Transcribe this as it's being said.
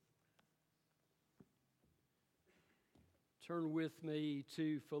Turn with me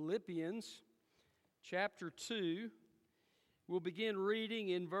to Philippians chapter 2. We'll begin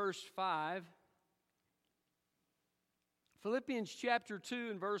reading in verse 5. Philippians chapter 2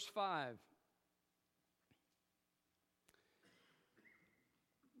 and verse 5.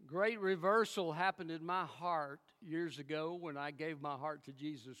 Great reversal happened in my heart years ago when I gave my heart to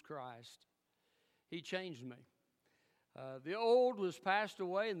Jesus Christ. He changed me. The old was passed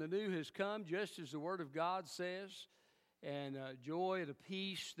away and the new has come, just as the Word of God says, and joy and a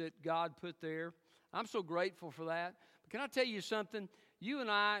peace that God put there. I'm so grateful for that. But can I tell you something? You and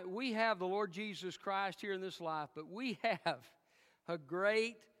I, we have the Lord Jesus Christ here in this life, but we have a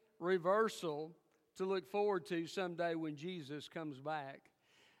great reversal to look forward to someday when Jesus comes back.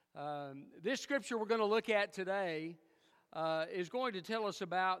 This scripture we're going to look at today is going to tell us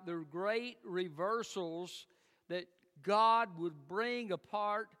about the great reversals that God would bring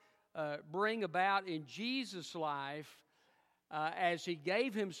about in Jesus' life as He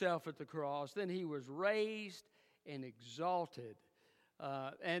gave Himself at the cross. Then He was raised and exalted.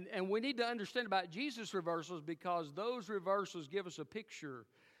 And we need to understand about Jesus' reversals because those reversals give us a picture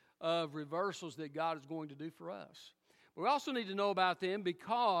of reversals that God is going to do for us. We also need to know about them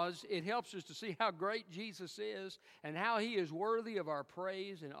because it helps us to see how great Jesus is and how He is worthy of our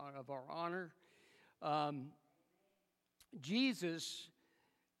praise and of our honor. Jesus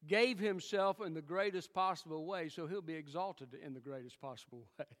gave Himself in the greatest possible way, so He'll be exalted in the greatest possible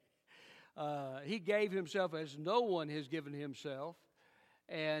way. He gave Himself as no one has given Himself.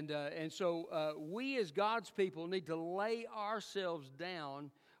 And so we as God's people need to lay ourselves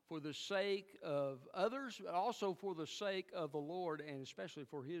down for the sake of others, but also for the sake of the Lord and especially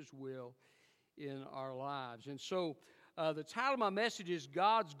for His will in our lives. And so the title of my message is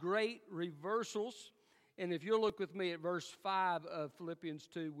God's Great Reversals. And if you'll look with me at verse 5 of Philippians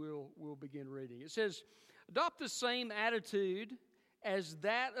 2, we'll begin reading. It says, "Adopt the same attitude as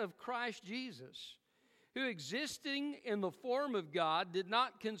that of Christ Jesus, who existing in the form of God did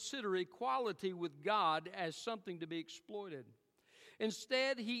not consider equality with God as something to be exploited.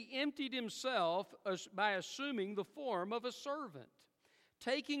 Instead, He emptied Himself by assuming the form of a servant,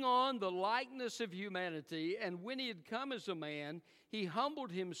 taking on the likeness of humanity, and when He had come as a man, He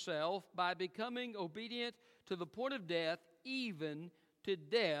humbled Himself by becoming obedient to the point of death, even to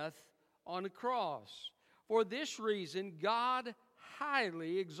death on a cross. For this reason, God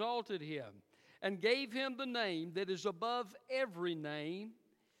highly exalted Him and gave Him the name that is above every name,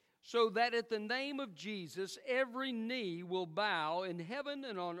 so that at the name of Jesus every knee will bow in heaven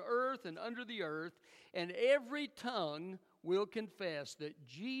and on earth and under the earth, and every tongue will confess that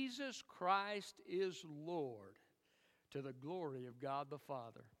Jesus Christ is Lord, to the glory of God the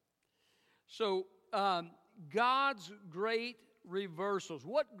Father." So, God's great reversals.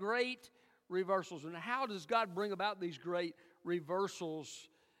 What great reversals? And how does God bring about these great reversals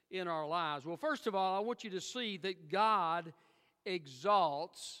in our lives? Well, first of all, I want you to see that God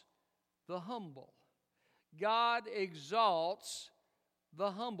exalts the humble. God exalts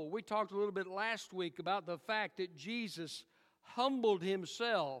the humble. We talked a little bit last week about the fact that Jesus humbled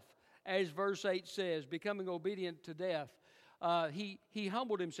Himself, as verse 8 says, becoming obedient to death. He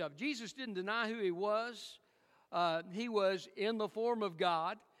humbled Himself. Jesus didn't deny who He was. He was in the form of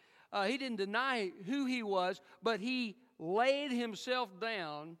God. He didn't deny who He was, but He laid Himself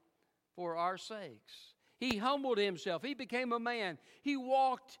down for our sakes. He humbled Himself. He became a man. He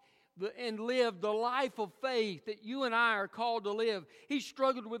walked and lived the life of faith that you and I are called to live. He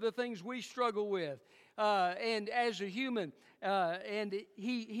struggled with the things we struggle with, and as a human, and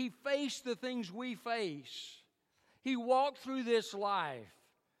he faced the things we face. He walked through this life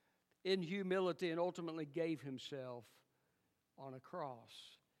in humility and ultimately gave Himself on a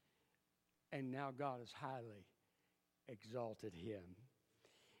cross. And now God has highly exalted Him.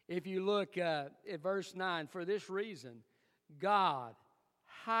 If you look at verse 9, for this reason, God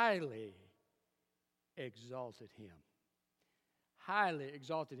highly exalted Him. Highly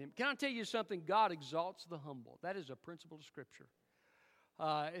exalted Him. Can I tell you something? God exalts the humble. That is a principle of Scripture.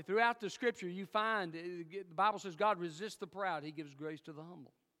 Throughout the Scripture, you find, the Bible says God resists the proud. He gives grace to the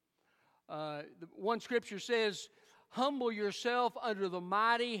humble. One Scripture says, humble yourself under the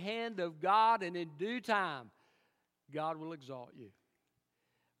mighty hand of God, and in due time, God will exalt you.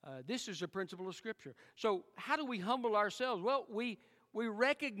 This is a principle of Scripture. So how do we humble ourselves? Well, we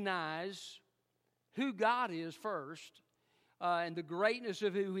recognize who God is first, and the greatness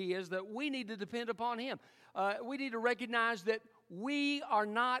of who He is, that we need to depend upon Him. We need to recognize that we are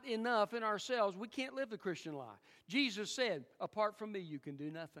not enough in ourselves. We can't live the Christian life. Jesus said, apart from me, you can do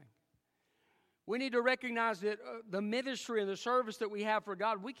nothing. We need to recognize that the ministry and the service that we have for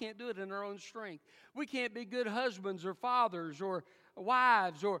God, we can't do it in our own strength. We can't be good husbands or fathers or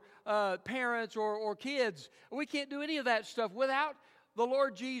wives or parents or kids. We can't do any of that stuff without the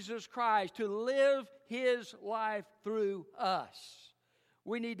Lord Jesus Christ to live His life through us.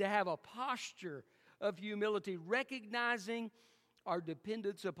 We need to have a posture of humility, recognizing our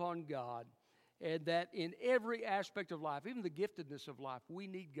dependence upon God, and that in every aspect of life, even the giftedness of life, we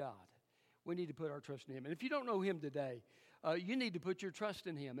need God. We need to put our trust in Him. And if you don't know Him today, you need to put your trust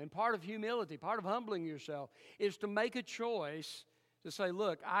in Him. And part of humility, part of humbling yourself, is to make a choice to say,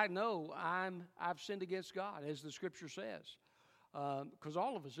 look, I know I've sinned against God, as the Scripture says, because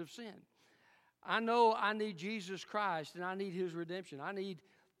all of us have sinned. I know I need Jesus Christ, and I need His redemption. I need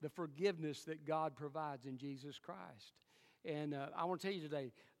the forgiveness that God provides in Jesus Christ. And I want to tell you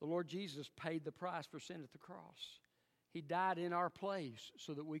today, the Lord Jesus paid the price for sin at the cross. He died in our place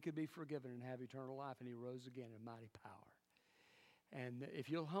so that we could be forgiven and have eternal life, and He rose again in mighty power. And if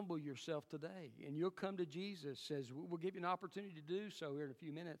you'll humble yourself today and you'll come to Jesus, says we'll give you an opportunity to do so here in a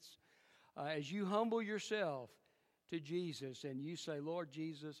few minutes. As you humble yourself to Jesus and you say, Lord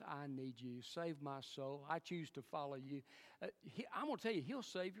Jesus, I need you. Save my soul. I choose to follow you. I'm going to tell you, He'll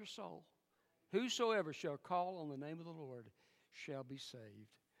save your soul. Whosoever shall call on the name of the Lord shall be saved.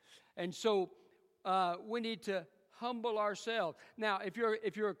 And so we need to humble ourselves. Now, if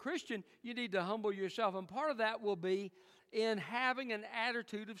you're a Christian, you need to humble yourself. And part of that will be in having an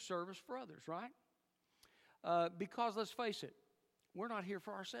attitude of service for others, right? Because let's face it, we're not here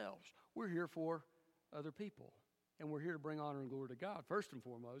for ourselves. We're here for other people. And we're here to bring honor and glory to God, first and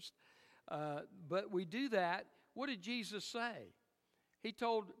foremost. But we do that. What did Jesus say? He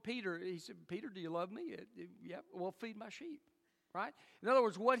told Peter, He said, Peter, do you love me? Yep, well, feed my sheep, right? In other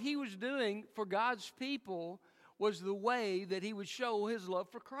words, what He was doing for God's people was the way that He would show His love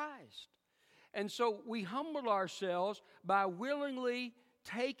for Christ. And so we humbled ourselves by willingly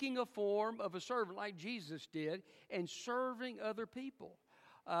taking a form of a servant like Jesus did and serving other people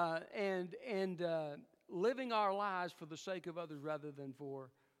and living our lives for the sake of others rather than for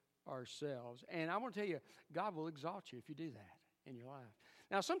ourselves. And I want to tell you, God will exalt you if you do that in your life.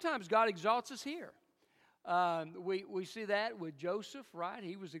 Now, sometimes God exalts us here. We see that with Joseph, right?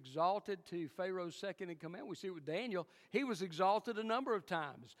 He was exalted to Pharaoh's second in command. We see it with Daniel. He was exalted a number of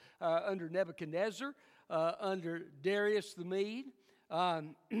times under Nebuchadnezzar, under Darius the Mede,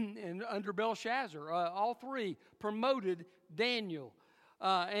 and under Belshazzar. All three promoted Daniel,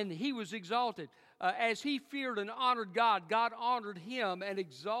 and he was exalted. As he feared and honored God, God honored him and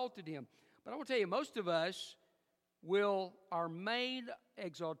exalted him. But I want to tell you, most of us our main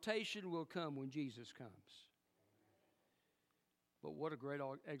exaltation will come when Jesus comes. But what a great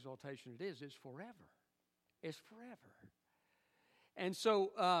exaltation it is. It's forever. It's forever. And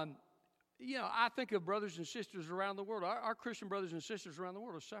so, I think of brothers and sisters around the world. Our Christian brothers and sisters around the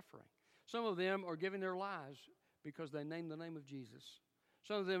world are suffering. Some of them are giving their lives because they name the name of Jesus.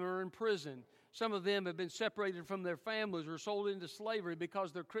 Some of them are in prison. Some of them have been separated from their families or sold into slavery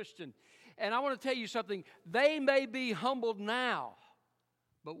because they're Christian. And I want to tell you something. They may be humbled now,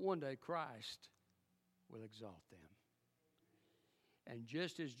 but one day Christ will exalt them. And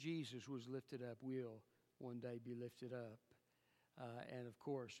just as Jesus was lifted up, we'll one day be lifted up. And of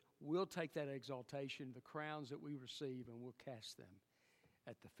course, we'll take that exaltation, the crowns that we receive, and we'll cast them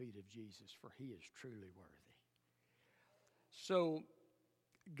at the feet of Jesus, for He is truly worthy. So,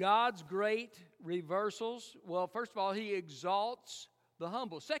 God's great reversals. Well, first of all, He exalts the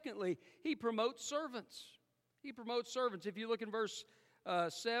humble. Secondly, He promotes servants. He promotes servants. If you look in verse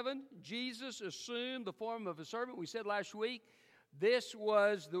 7, Jesus assumed the form of a servant. We said last week, this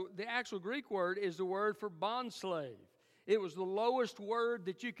was the actual Greek word is the word for bondslave. It was the lowest word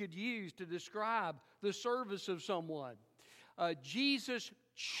that you could use to describe the service of someone. Jesus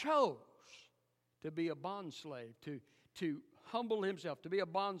chose to be a bondslave, to humble Himself, to be a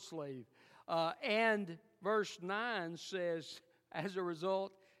bondslave. And verse 9 says, as a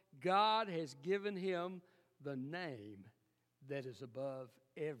result, God has given Him the name that is above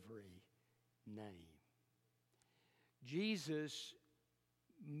every name. Jesus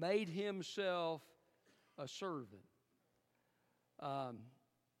made Himself a servant.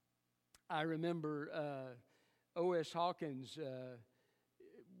 I remember O.S. Hawkins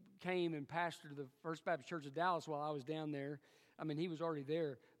came and pastored the First Baptist Church of Dallas while I was down there. I mean, he was already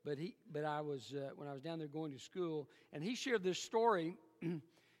there, but I was when I was down there going to school, and he shared this story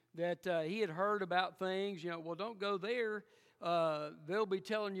that he had heard about things. Well, don't go there. They'll be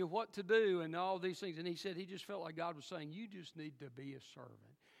telling you what to do and all these things. And he said he just felt like God was saying, you just need to be a servant.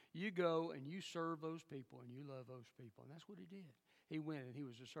 You go and you serve those people and you love those people. And that's what he did. he went and he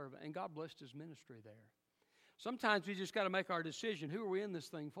was a servant. And God blessed his ministry there. Sometimes we just got to make our decision. Who are we in this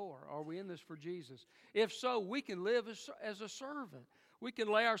thing for? Are we in this for Jesus? If so, we can live as a servant. We can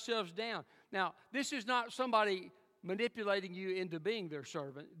lay ourselves down. Now, this is not somebody manipulating you into being their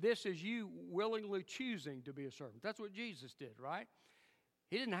servant. This is you willingly choosing to be a servant. That's what Jesus did, right?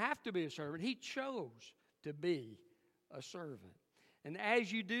 He didn't have to be a servant. He chose to be a servant. And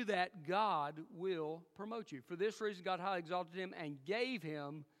as you do that, God will promote you. For this reason, God highly exalted him and gave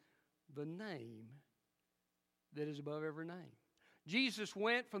him the name that is above every name. Jesus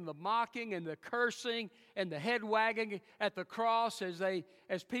went from the mocking and the cursing and the head wagging at the cross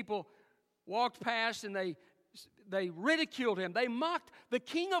as people walked past and they ridiculed him. They mocked the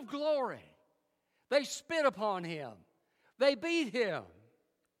King of glory. They spit upon him. They beat him.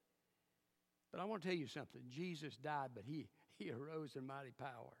 But I want to tell you something. Jesus died, but he arose in mighty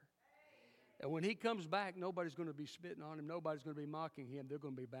power. And when he comes back, nobody's going to be spitting on him. Nobody's going to be mocking him. They're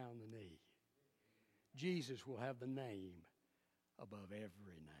going to be bowing the knee. Jesus will have the name above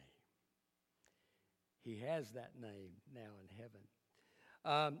every name. He has that name now in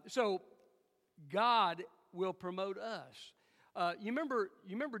heaven. So God will promote us. You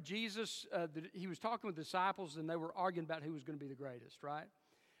remember Jesus, he was talking with the disciples and they were arguing about who was going to be the greatest, right?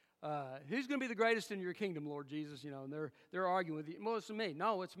 Who's going to be the greatest in your kingdom, Lord Jesus? And they're arguing with you. Well, it's me.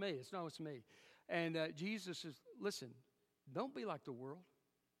 No, it's me. It's me. And Jesus says, listen, don't be like the world.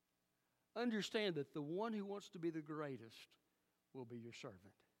 Understand that the one who wants to be the greatest will be your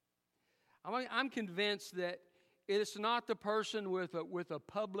servant. I'm convinced that it's not the person with a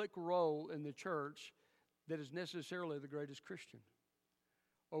public role in the church that is necessarily the greatest Christian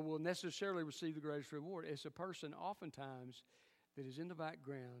or will necessarily receive the greatest reward. It's a person oftentimes that is in the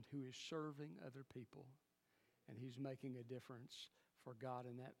background who is serving other people and he's making a difference for God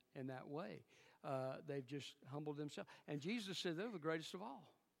in that way. They've just humbled themselves. And Jesus said they're the greatest of all.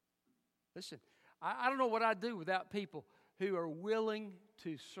 Listen, I don't know what I'd do without people who are willing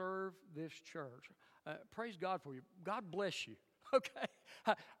to serve this church. Praise God for you. God bless you.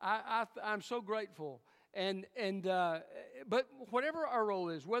 Okay, I'm so grateful. But whatever our role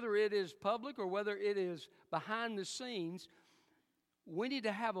is, whether it is public or whether it is behind the scenes, we need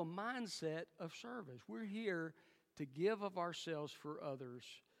to have a mindset of service. We're here to give of ourselves for others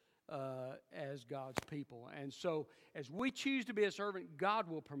as God's people. And so as we choose to be a servant, God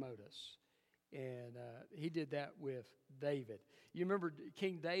will promote us. And he did that with David. You remember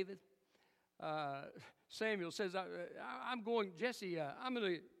King David? Samuel says, I'm going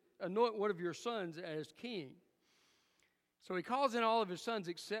to anoint one of your sons as king. So he calls in all of his sons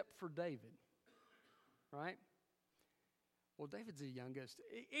except for David. Right? Well, David's the youngest.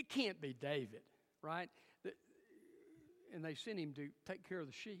 It can't be David, right? And they send him to take care of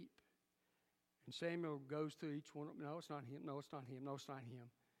the sheep. And Samuel goes through each one. No, it's not him. No, it's not him. No, it's not him.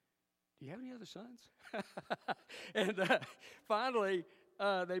 Do you have any other sons? And finally,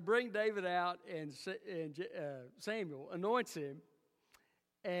 they bring David out, and Samuel anoints him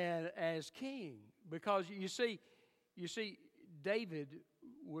and as king. Because you see, David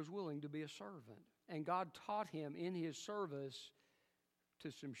was willing to be a servant. And God taught him in his service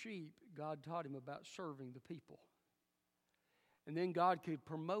to some sheep, God taught him about serving the people. And then God could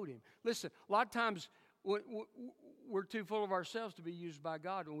promote him. Listen, a lot of times we're too full of ourselves to be used by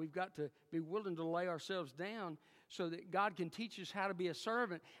God, and we've got to be willing to lay ourselves down so that God can teach us how to be a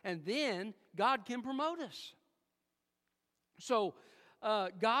servant, and then God can promote us. So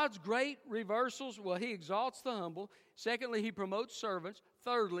God's great reversals, well, he exalts the humble. Secondly, he promotes servants.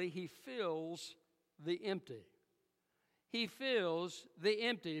 Thirdly, he fills the empty. He fills the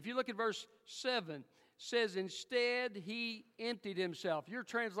empty. If you look at verse 7, says, instead he emptied himself. Your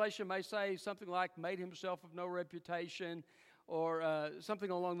translation may say something like made himself of no reputation or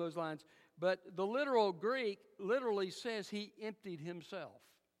something along those lines. But the literal Greek literally says he emptied himself.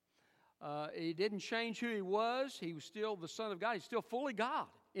 He didn't change who he was. He was still the Son of God. He's still fully God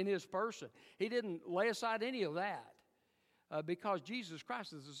in his person. He didn't lay aside any of that because Jesus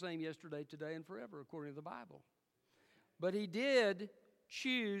Christ is the same yesterday, today, and forever, according to the Bible. But he did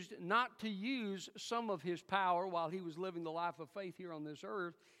choose not to use some of his power while he was living the life of faith here on this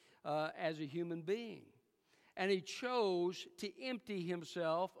earth as a human being. And he chose to empty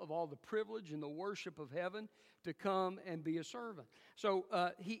himself of all the privilege and the worship of heaven to come and be a servant. So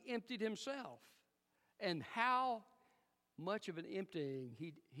he emptied himself. And how much of an emptying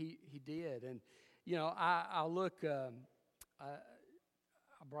he did. And, you know, I look, I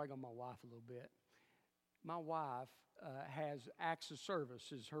brag on my wife a little bit. My wife has acts of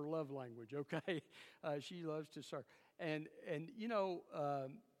service is her love language, okay? She loves to serve. And you know,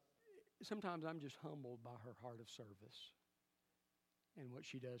 sometimes I'm just humbled by her heart of service. and what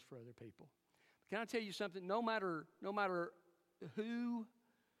she does for other people. Can I tell you something? No matter who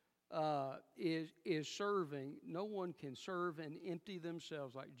is serving, no one can serve and empty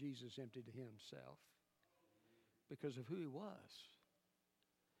themselves like Jesus emptied himself because of who he was.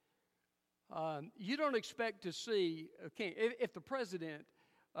 You don't expect to see, if the president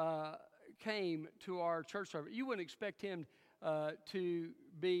came to our church service, you wouldn't expect him to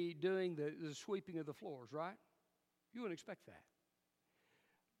be doing the sweeping of the floors, right? You wouldn't expect that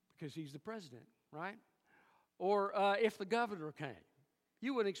because he's the president, right? Or if the governor came,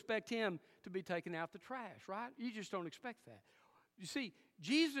 you wouldn't expect him to be taking out the trash, right? You just don't expect that. You see,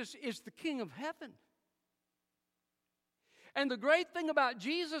 Jesus is the King of heaven. And the great thing about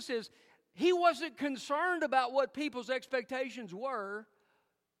Jesus is he wasn't concerned about what people's expectations were.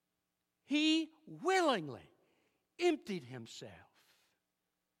 He willingly emptied himself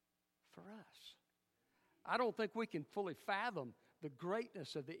for us. I don't think we can fully fathom the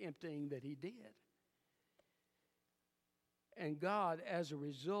greatness of the emptying that he did. And God, as a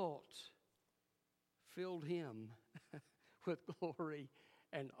result, filled him with glory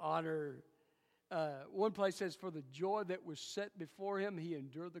and honor. One place says, for the joy that was set before him, he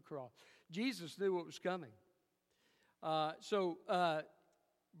endured the cross. Jesus knew what was coming.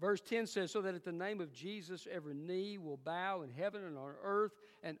 Verse 10 says, so that at the name of Jesus every knee will bow in heaven and on earth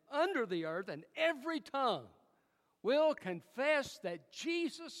and under the earth, and every tongue will confess that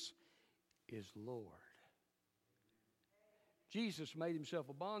Jesus is Lord. Jesus made himself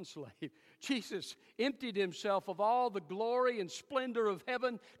a bondslave. Jesus emptied himself of all the glory and splendor of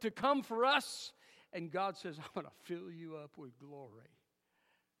heaven to come for us. And God says, I'm going to fill you up with glory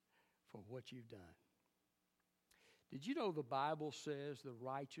for what you've done. Did you know the Bible says the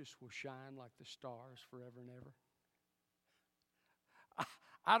righteous will shine like the stars forever and ever?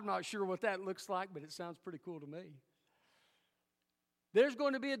 I'm not sure what that looks like, but it sounds pretty cool to me. There's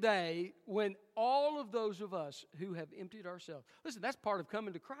going to be a day when all of those of us who have emptied ourselves, listen, that's part of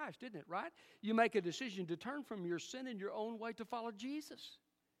coming to Christ, isn't it, right? You make a decision to turn from your sin and your own way to follow Jesus.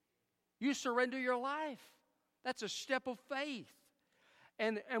 You surrender your life. That's a step of faith.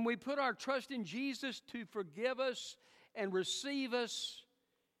 And we put our trust in Jesus to forgive us and receive us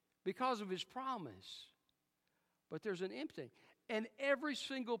because of his promise. But there's an emptying. And every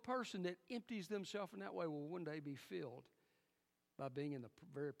single person that empties themselves in that way will one day be filled by being in the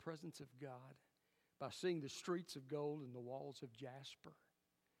very presence of God, by seeing the streets of gold and the walls of jasper.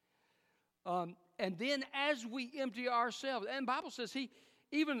 And then as we empty ourselves, and the Bible says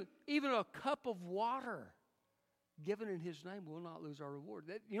even a cup of water given in his name will not lose our reward.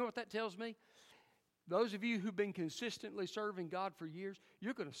 You know what that tells me? Those of you who've been consistently serving God for years,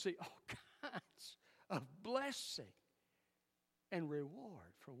 you're going to see all kinds of blessing and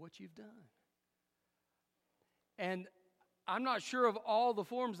reward for what you've done. And I'm not sure of all the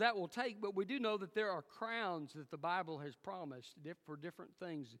forms that will take, but we do know that there are crowns that the Bible has promised for different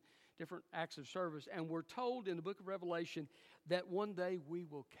things, different acts of service. And we're told in the book of Revelation that one day we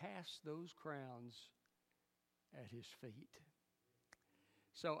will cast those crowns at his feet.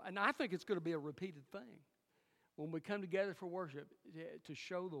 So, and I think it's going to be a repeated thing. When we come together for worship to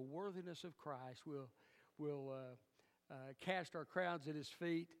show the worthiness of Christ, we'll cast our crowns at his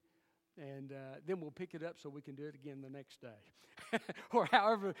feet. And then we'll pick it up so we can do it again the next day. Or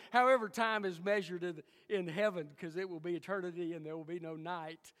however time is measured in heaven, because it will be eternity and there will be no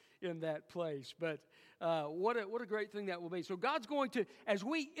night in that place. But what a great thing that will be. So God's going to, as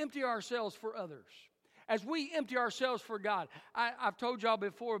we empty ourselves for others, as we empty ourselves for God. I've told y'all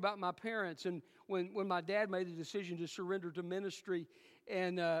before about my parents, and when my dad made the decision to surrender to ministry,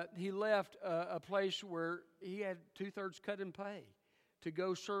 and he left a place where he had 2/3 cut in pay to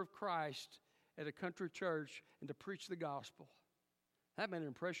go serve Christ at a country church and to preach the gospel. That made an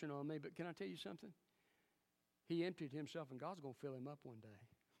impression on me, but can I tell you something? He emptied himself, and God's going to fill him up one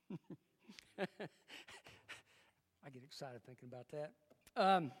day. I get excited thinking about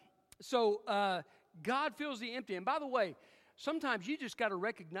that. So God fills the empty. And by the way, sometimes you just got to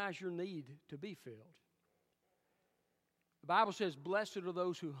recognize your need to be filled. The Bible says, blessed are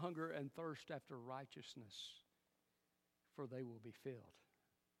those who hunger and thirst after righteousness, for they will be filled.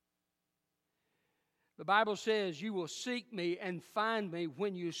 The Bible says, you will seek me and find me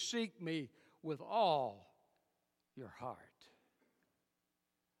when you seek me with all your heart.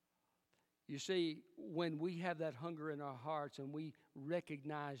 You see, when we have that hunger in our hearts and we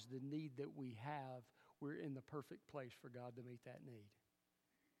recognize the need that we have, we're in the perfect place for God to meet that need.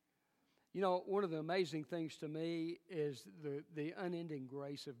 You know, one of the amazing things to me is the unending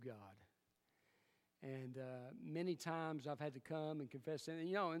grace of God. And many times I've had to come and confess sin.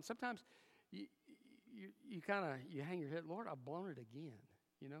 And, and sometimes you kind of, you hang your head, Lord, I've blown it again.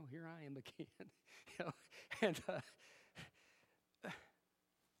 You know, here I am again. You know, and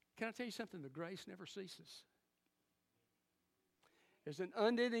can I tell you something? The grace never ceases. There's an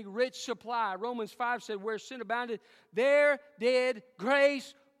unending rich supply. Romans 5 said, where sin abounded, there did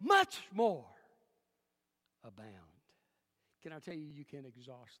grace much more abound. Can I tell you, you can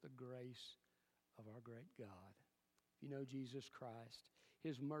exhaust the grace of our great God. If you know Jesus Christ,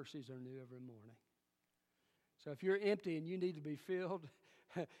 His mercies are new every morning. So if you're empty and you need to be filled,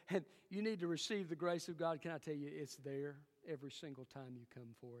 and you need to receive the grace of God, can I tell you, it's there every single time you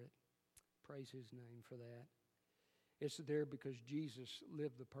come for it. Praise His name for that. It's there because Jesus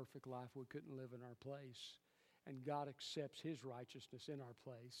lived the perfect life we couldn't live in our place. And God accepts His righteousness in our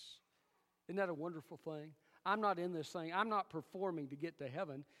place. Isn't that a wonderful thing? I'm not in this thing. I'm not performing to get to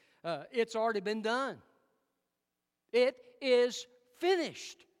heaven. It's already been done. It is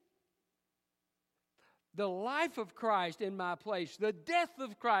finished. The life of Christ in my place, the death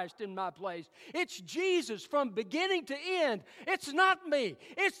of Christ in my place. It's Jesus from beginning to end. It's not me.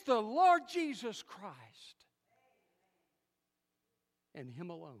 It's the Lord Jesus Christ. And Him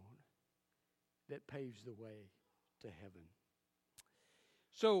alone that paves the way to heaven.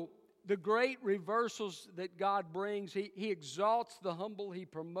 So, the great reversals that God brings, He exalts the humble, He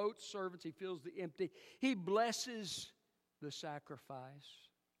promotes servants, He fills the empty, He blesses the sacrifice.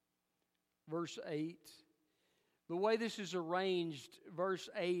 Verse 8, the way this is arranged, verse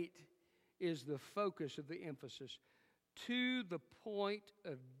 8 is the focus of the emphasis. To the point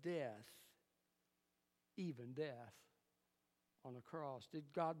of death, even death on a cross. Did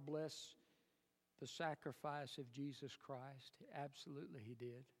God bless the sacrifice of Jesus Christ? Absolutely He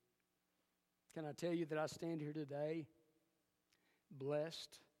did. Can I tell you that I stand here today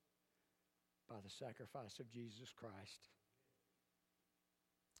blessed by the sacrifice of Jesus Christ?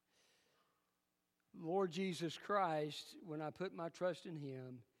 Lord Jesus Christ, when I put my trust in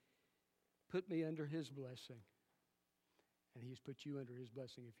Him, put me under His blessing. And He's put you under His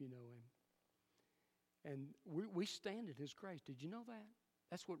blessing if you know Him. And we stand at His grace. Did you know that?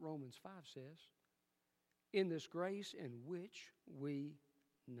 That's what Romans 5 says. In this grace in which we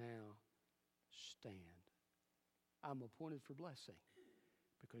now stand. I'm appointed for blessing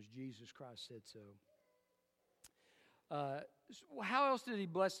because Jesus Christ said so. How else did He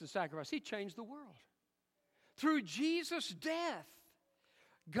bless the sacrifice? He changed the world. Through Jesus' death,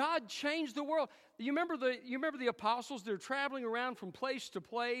 God changed the world. You remember the apostles? They're traveling around from place to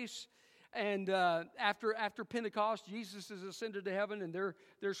place. And after Pentecost, Jesus is ascended to heaven, and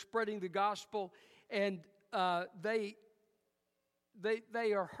they're spreading the gospel. And they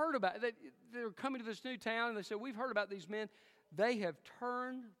are heard about. They're coming to this new town, and they said, "We've heard about these men. They have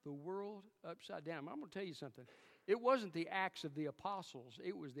turned the world upside down." I'm going to tell you something. It wasn't the acts of the apostles.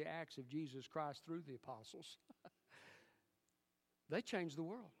 It was the acts of Jesus Christ through the apostles. They changed the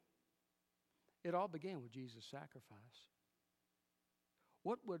world. It all began with Jesus' sacrifice.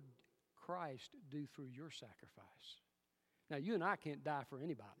 What would Christ do through your sacrifice? Now, you and I can't die for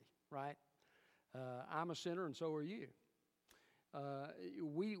anybody, right? I'm a sinner, and so are you.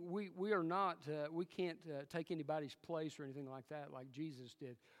 We are not. We can't take anybody's place or anything like that, like Jesus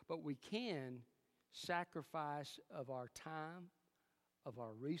did. But we can sacrifice of our time, of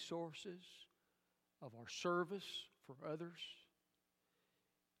our resources, of our service for others.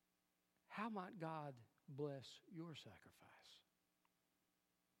 How might God bless your sacrifice?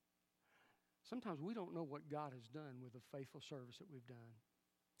 Sometimes we don't know what God has done with the faithful service that we've done.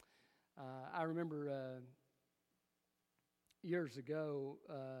 I remember years ago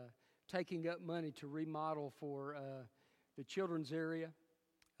taking up money to remodel for the children's area.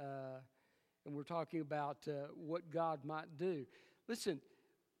 And we're talking about what God might do. Listen,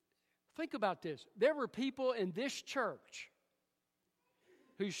 think about this. There were people in this church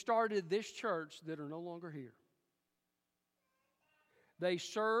who started this church that are no longer here. They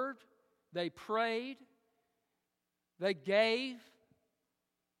served, they prayed, they gave.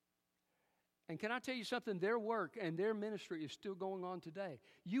 And can I tell you something? Their work and their ministry is still going on today.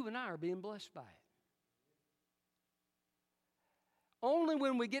 You and I are being blessed by it. Only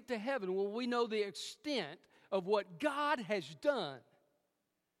when we get to heaven will we know the extent of what God has done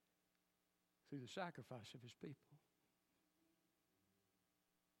through the sacrifice of His people.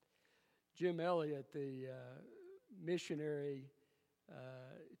 Jim Elliot, the missionary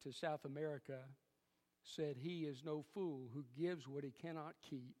to South America, said, "He is no fool who gives what he cannot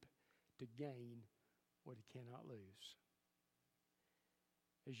keep to gain what he cannot lose."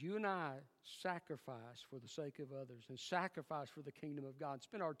 as you and I sacrifice for the sake of others and sacrifice for the kingdom of God,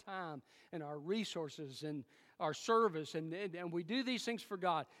 spend our time and our resources and our service, and we do these things for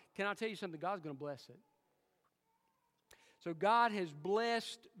God, can I tell you something? God's going to bless it. So God has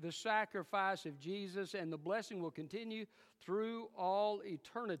blessed the sacrifice of Jesus, and the blessing will continue through all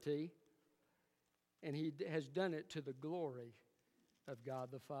eternity, and He has done it to the glory of God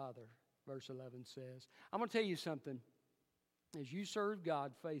the Father. Verse 11 says, I'm going to tell you something. As you serve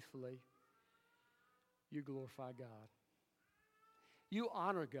God faithfully, you glorify God. You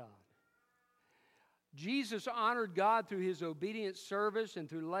honor God. Jesus honored God through His obedient service and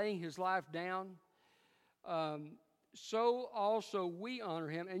through laying His life down. So also we honor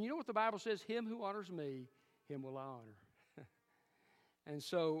Him. And you know what the Bible says? Him who honors me, him will I honor. And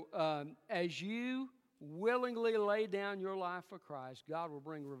so as you willingly lay down your life for Christ, God will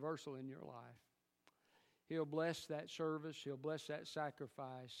bring reversal in your life. He'll bless that service. He'll bless that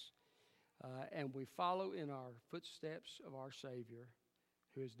sacrifice. And we follow in our footsteps of our Savior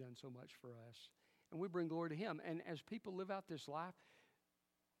who has done so much for us. And we bring glory to Him. And as people live out this life,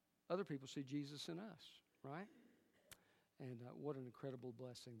 other people see Jesus in us, right? And what an incredible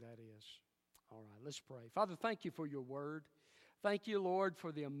blessing that is. All right, let's pray. Father, thank You for Your word. Thank You, Lord,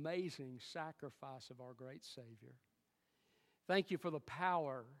 for the amazing sacrifice of our great Savior. Thank You for the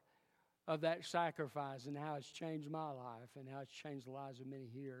power of that sacrifice and how it's changed my life and how it's changed the lives of many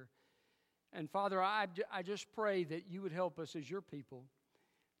here. And Father, I just pray that You would help us as Your people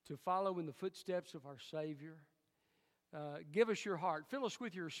to follow in the footsteps of our Savior. Give us Your heart. Fill us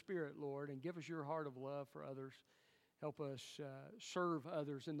with Your Spirit, Lord, and give us Your heart of love for others. Help us serve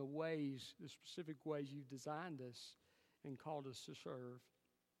others in the ways, the specific ways You've designed us and called us to serve.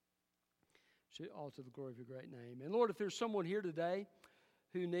 All to the glory of Your great name. And Lord, if there's someone here today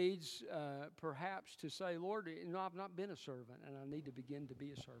who needs perhaps to say, Lord, you know, I've not been a servant and I need to begin to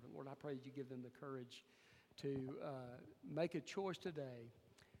be a servant. Lord, I pray that You give them the courage to make a choice today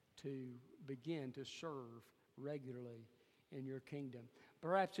to begin to serve regularly in Your kingdom.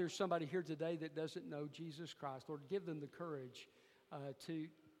 Perhaps there's somebody here today that doesn't know Jesus Christ. Lord, give them the courage to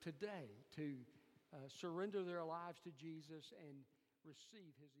today to surrender their lives to Jesus and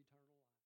receive His eternal life.